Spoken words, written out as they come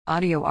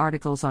Audio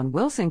articles on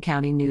Wilson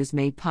County News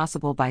made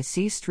possible by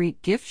C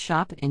Street Gift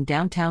Shop in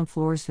downtown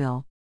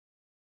Floresville.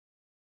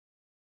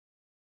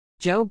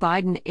 Joe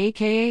Biden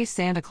aka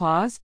Santa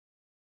Claus.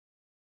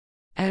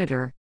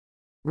 Editor.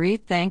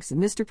 Read thanks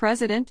Mr.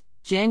 President,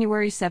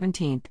 January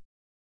 17th.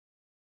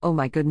 Oh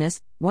my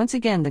goodness, once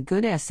again the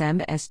good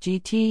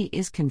SMSGT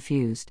is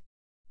confused.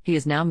 He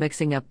is now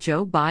mixing up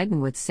Joe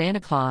Biden with Santa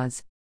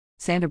Claus.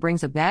 Santa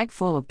brings a bag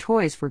full of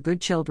toys for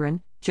good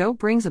children, Joe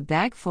brings a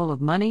bag full of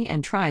money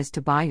and tries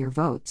to buy your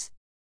votes.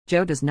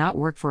 Joe does not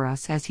work for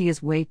us as he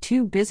is way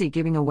too busy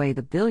giving away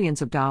the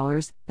billions of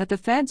dollars that the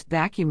feds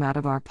vacuum out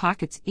of our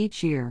pockets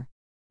each year.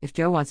 If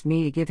Joe wants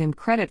me to give him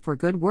credit for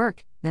good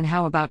work, then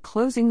how about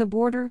closing the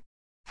border?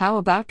 How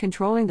about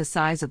controlling the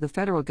size of the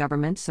federal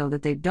government so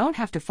that they don't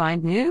have to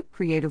find new,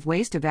 creative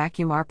ways to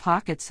vacuum our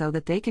pockets so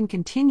that they can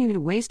continue to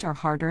waste our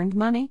hard-earned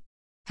money?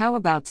 How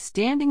about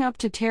standing up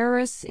to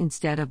terrorists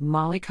instead of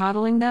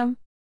mollycoddling them?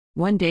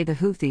 One day the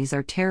Houthis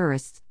are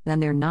terrorists, then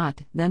they're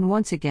not, then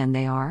once again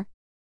they are.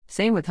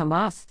 Same with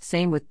Hamas,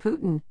 same with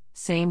Putin,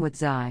 same with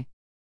Xi.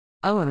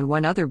 Oh, and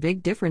one other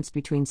big difference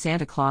between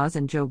Santa Claus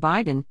and Joe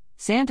Biden: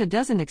 Santa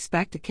doesn't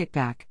expect a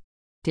kickback.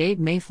 Dave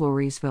May,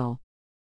 Floresville.